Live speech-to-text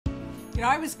You know,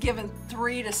 I was given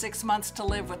 3 to 6 months to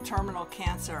live with terminal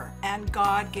cancer, and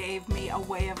God gave me a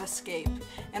way of escape.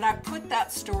 And I put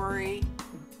that story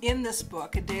in this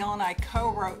book. Dale and I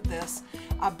co-wrote this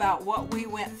about what we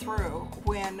went through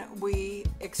when we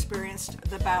experienced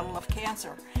the battle of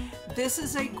cancer. This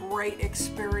is a great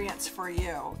experience for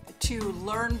you to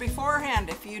learn beforehand.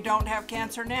 If you don't have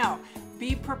cancer now,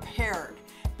 be prepared,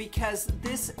 because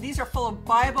these are full of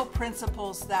Bible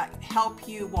principles that help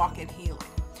you walk in healing.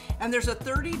 And there's a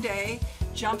 30-day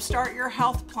Jumpstart Your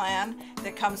Health plan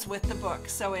that comes with the book.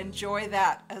 So enjoy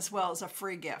that as well as a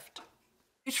free gift.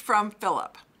 It's from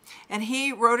Philip. And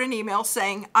he wrote an email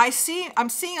saying, I'm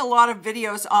seeing a lot of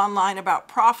videos online about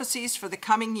prophecies for the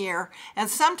coming year,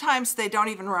 and sometimes they don't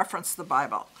even reference the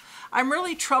Bible. I'm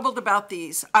really troubled about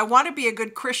these. I want to be a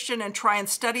good Christian and try and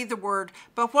study the Word,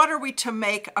 but what are we to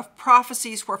make of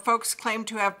prophecies where folks claim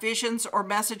to have visions or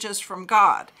messages from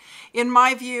God? In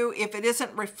my view, if it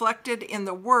isn't reflected in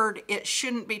the Word, it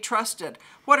shouldn't be trusted.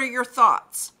 What are your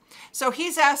thoughts? So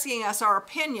he's asking us our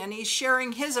opinion. He's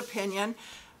sharing his opinion.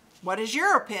 What is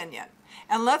your opinion?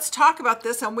 And let's talk about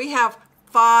this, and we have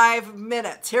 5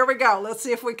 minutes. Here we go. Let's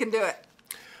see if we can do it.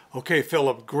 Okay,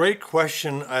 Philip, great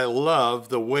question. I love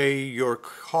the way you're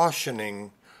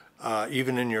cautioning,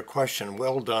 even in your question.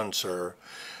 Well done, sir.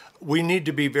 We need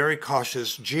to be very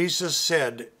cautious. Jesus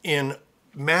said in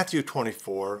Matthew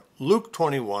 24, Luke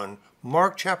 21,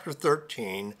 Mark chapter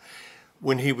 13,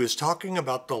 when he was talking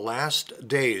about the last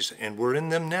days, and we're in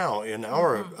them now, in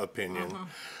our opinion.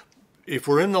 If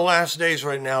we're in the last days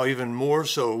right now, even more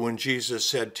so when Jesus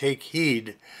said, take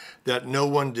heed that no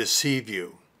one deceive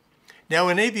you. Now,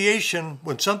 in aviation,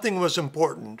 when something was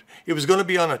important, it was going to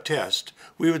be on a test,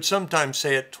 we would sometimes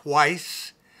say it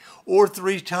twice or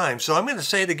 3 times. So I'm going to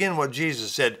say it again what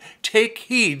Jesus said. Take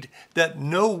heed that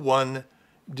no one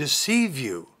deceive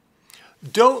you.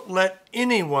 Don't let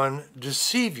anyone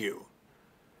deceive you,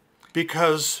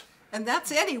 because... And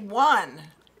that's anyone,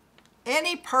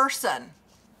 any person.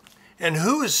 And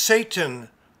who is Satan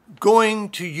going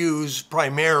to use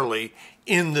primarily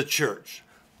in the church?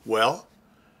 Well,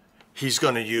 he's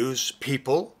going to use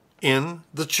people in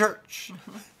the church.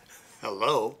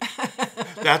 Hello.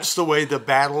 That's the way the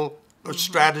battle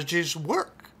strategies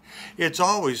work. It's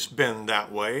always been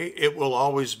that way. It will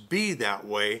always be that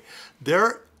way.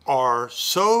 There are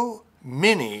so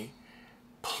many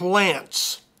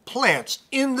plants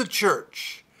in the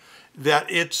church that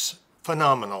it's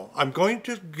phenomenal. I'm going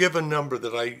to give a number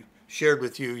that I shared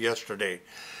with you yesterday.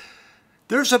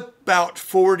 There's about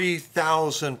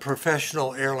 40,000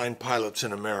 professional airline pilots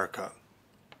in America.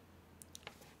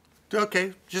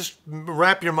 Okay, just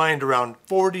wrap your mind around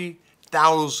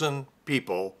 40,000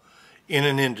 people in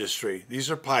an industry.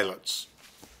 These are pilots,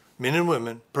 men and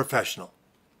women, professional.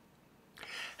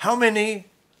 How many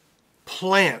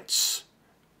plants,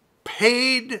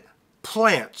 paid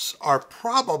plants, are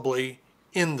probably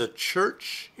in the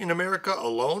church in America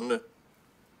alone?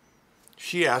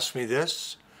 She asked me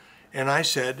this, and I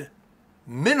said,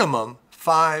 minimum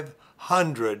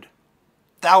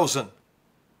 500,000.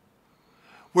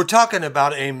 We're talking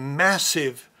about a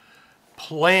massive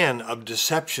plan of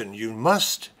deception. You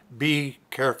must be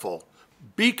careful.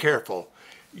 Be careful.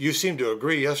 You seemed to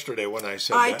agree yesterday when I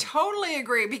said that. I totally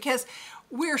agree, because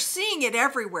we're seeing it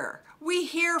everywhere. We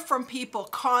hear from people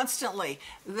constantly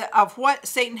of what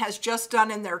Satan has just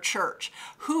done in their church,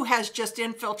 who has just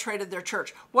infiltrated their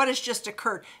church, what has just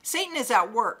occurred. Satan is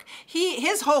at work.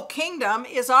 His whole kingdom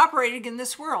is operating in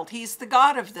this world. He's the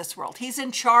God of this world. He's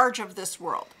in charge of this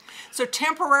world. So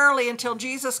temporarily, until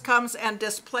Jesus comes and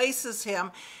displaces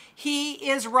him, he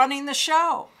is running the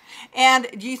show. And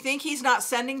do you think he's not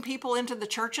sending people into the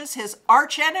churches? His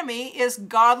archenemy is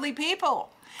godly people.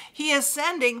 He is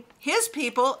sending his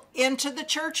people into the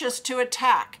churches to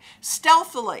attack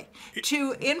stealthily,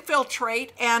 to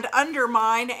infiltrate and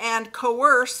undermine and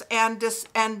coerce and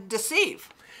deceive.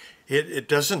 It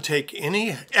doesn't take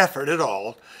any effort at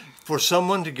all for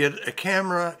someone to get a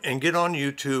camera and get on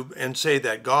YouTube and say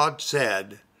that God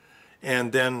said,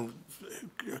 and then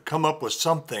come up with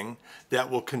something that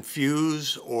will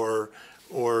confuse or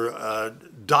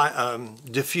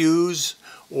diffuse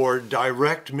or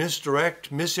direct, misdirect,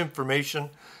 misinformation.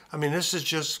 I mean, this is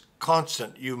just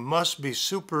constant. You must be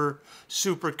super,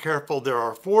 super careful. There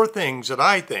are 4 things that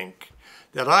I think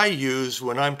that I use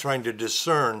when I'm trying to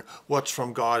discern what's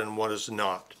from God and what is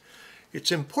not.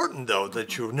 It's important, though,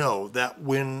 that you know that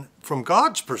when, from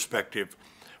God's perspective,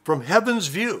 from heaven's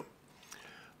view,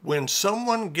 when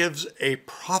someone gives a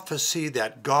prophecy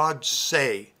that God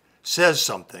says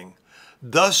something,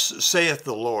 thus saith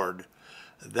the Lord,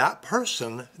 that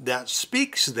person that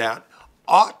speaks that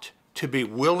ought to be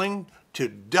willing to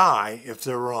die if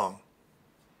they're wrong.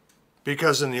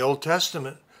 Because in the Old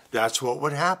Testament, that's what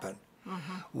would happen.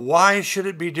 Why should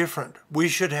it be different? We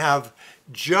should have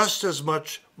just as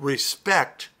much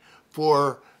respect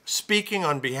for speaking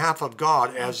on behalf of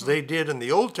God as they did in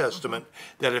the Old Testament,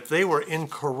 that if they were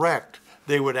incorrect,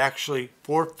 they would actually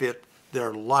forfeit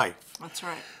their life. That's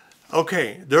right.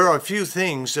 Okay, there are a few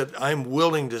things that I'm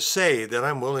willing to say, that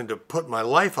I'm willing to put my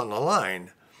life on the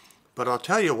line. But I'll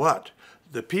tell you what,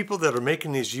 the people that are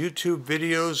making these YouTube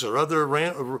videos or other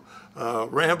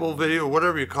ramble video,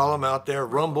 whatever you call them out there,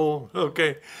 rumble,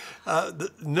 okay,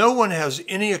 no one has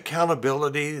any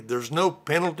accountability. There's no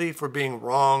penalty for being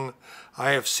wrong.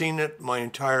 I have seen it my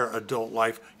entire adult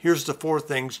life. Here's the 4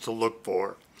 things to look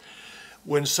for.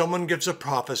 When someone gives a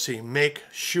prophecy, make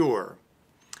sure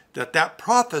that that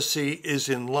prophecy is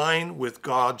in line with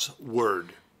God's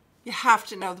word. You have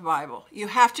to know the Bible. You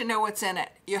have to know what's in it.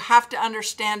 You have to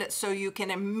understand it so you can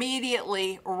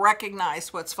immediately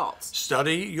recognize what's false.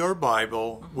 Study your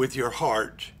Bible with your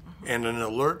heart and an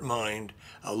alert mind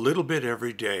a little bit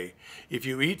every day. If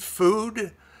you eat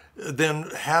food,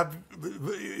 then have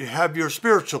your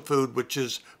spiritual food, which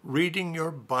is reading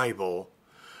your Bible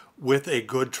with a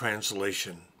good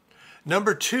translation.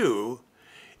 Number 2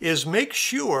 is make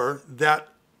sure that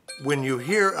when you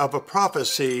hear of a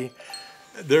prophecy,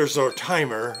 there's our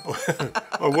timer,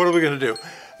 or what are we going to do?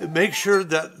 Make sure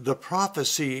that the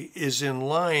prophecy is in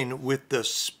line with the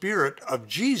Spirit of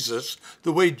Jesus,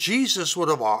 the way Jesus would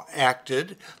have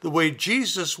acted, the way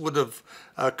Jesus would have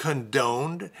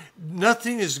condoned.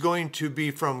 Nothing is going to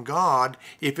be from God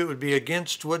if it would be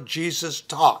against what Jesus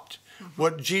taught,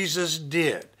 what Jesus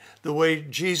did, the way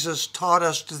Jesus taught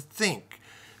us to think.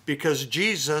 Because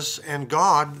Jesus and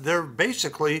God, they're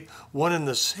basically one and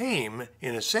the same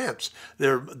in a sense.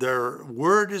 Their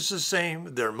word is the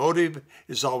same. Their motive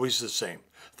is always the same.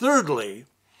 Third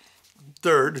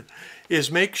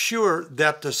is make sure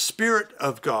that the Spirit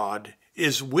of God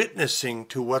is witnessing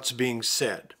to what's being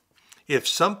said. If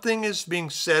something is being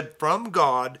said from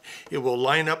God, it will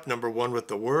line up, number 1, with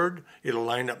the Word. It'll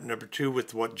line up, number 2,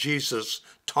 with what Jesus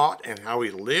taught and how he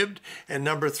lived. And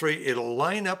number 3, it'll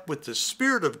line up with the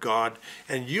Spirit of God,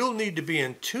 and you'll need to be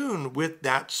in tune with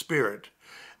that Spirit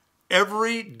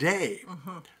every day.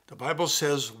 The Bible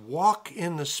says, walk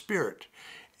in the Spirit,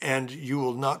 and you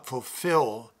will not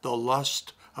fulfill the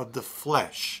lust of the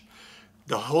flesh.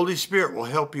 The Holy Spirit will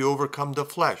help you overcome the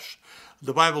flesh.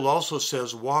 The Bible also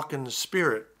says walk in the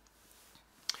Spirit,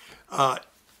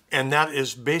 and that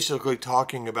is basically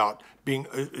talking about being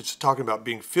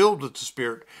filled with the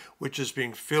Spirit, which is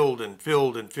being filled and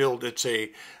filled and filled. It's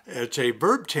a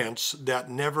verb tense that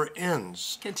never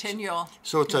ends. Continual.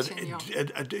 So it's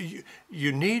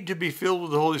you need to be filled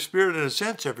with the Holy Spirit in a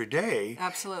sense every day.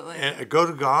 Absolutely. And go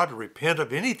to God, repent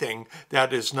of anything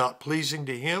that is not pleasing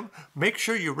to Him. Make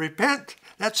sure you repent.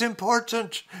 That's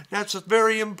important. That's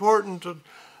very important.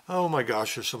 Oh my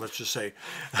gosh, there's so much to say.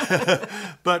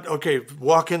 But okay,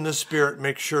 walk in the Spirit.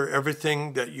 Make sure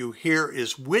everything that you hear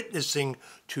is witnessing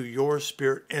to your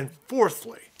spirit. And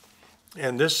fourthly,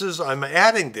 and I'm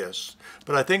adding this,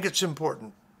 but I think it's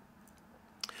important.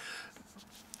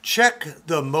 Check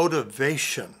the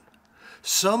motivation.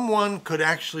 Someone could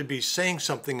actually be saying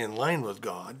something in line with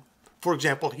God, for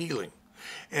example, healing,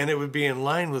 and it would be in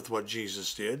line with what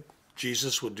Jesus did.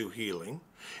 Jesus would do healing,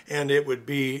 and it would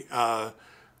be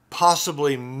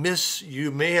possibly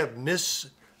you may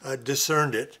have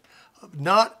discerned it.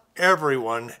 Not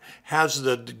everyone has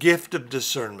the gift of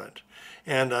discernment,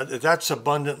 and that's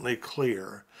abundantly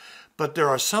clear. But there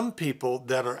are some people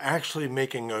that are actually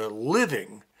making a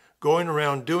living going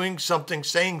around doing something,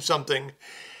 saying something.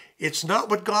 It's not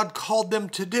what God called them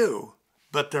to do,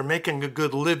 but they're making a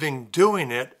good living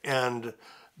doing it, and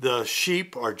the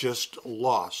sheep are just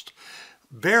lost.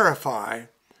 Verify.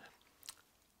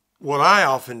 What I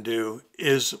often do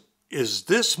is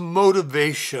this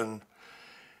motivation,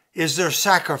 is there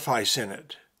sacrifice in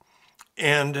it?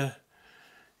 And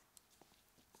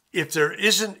if there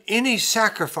isn't any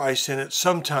sacrifice in it,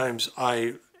 sometimes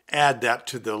I add that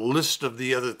to the list of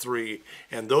the other 3,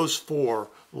 and those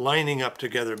 4 lining up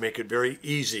together make it very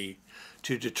easy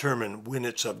to determine when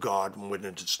it's of God and when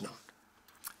it's not.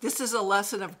 This is a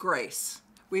lesson of grace.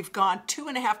 We've gone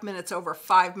 2.5 minutes over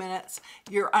 5 minutes.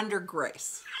 You're under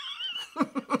grace.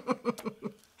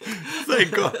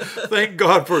 Thank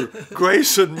God for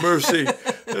grace and mercy.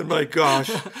 And my gosh.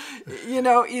 You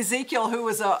know, Ezekiel, who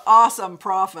was an awesome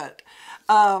prophet,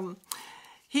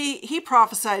 He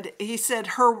prophesied, he said,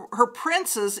 her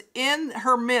princes in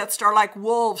her midst are like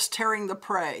wolves tearing the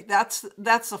prey. That's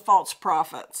the false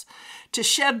prophets. To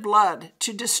shed blood,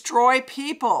 to destroy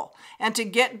people, and to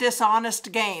get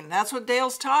dishonest gain. That's what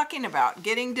Dale's talking about,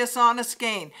 getting dishonest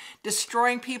gain,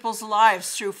 destroying people's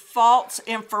lives through false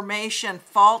information,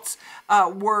 false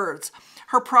words.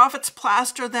 Her prophets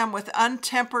plaster them with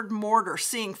untempered mortar,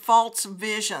 seeing false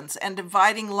visions and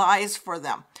dividing lies for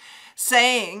them,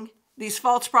 saying, these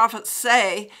false prophets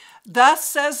say, thus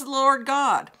says the Lord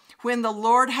God, when the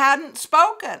Lord hadn't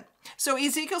spoken. So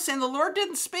Ezekiel's saying the Lord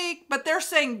didn't speak, but they're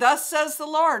saying, thus says the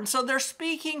Lord. So they're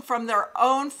speaking from their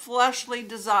own fleshly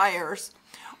desires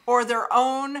or their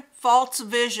own false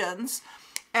visions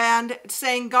and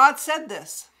saying, God said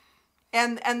this.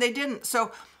 And they didn't.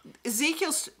 So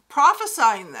Ezekiel's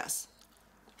prophesying this.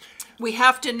 We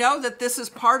have to know that this is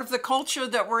part of the culture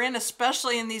that we're in,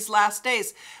 especially in these last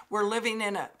days. We're living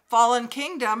in a fallen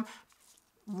kingdom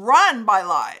run by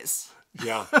lies.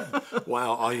 Yeah.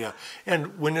 Wow. Oh, yeah.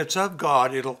 And when it's of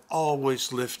God, it'll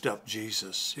always lift up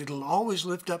Jesus. It'll always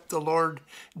lift up the Lord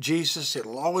Jesus.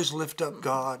 It'll always lift up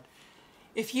God.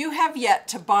 If you have yet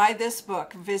to buy this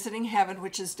book, Visiting Heaven,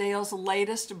 which is Dale's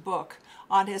latest book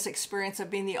on his experience of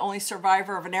being the only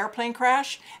survivor of an airplane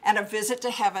crash and a visit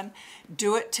to heaven,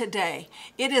 do it today.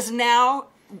 It is now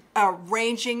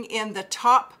ranging in the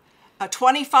top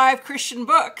 25 Christian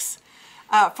books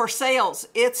for sales.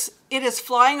 It is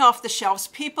flying off the shelves.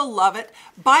 People love it.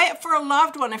 Buy it for a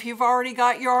loved one if you've already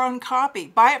got your own copy.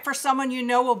 Buy it for someone you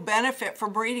know will benefit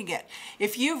from reading it.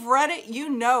 If you've read it, you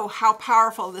know how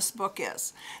powerful this book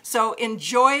is. So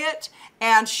enjoy it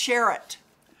and share it.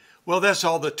 Well, that's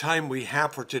all the time we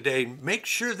have for today. Make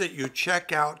sure that you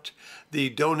check out the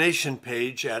donation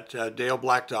page at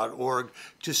daleblack.org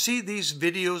to see these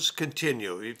videos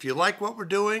continue. If you like what we're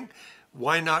doing,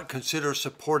 why not consider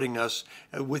supporting us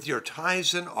with your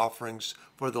tithes and offerings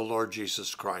for the Lord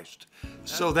Jesus Christ?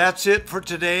 So that's it for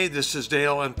today. This is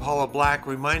Dale and Paula Black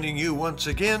reminding you once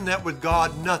again that with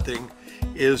God, nothing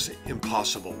is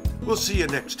impossible. We'll see you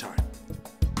next time.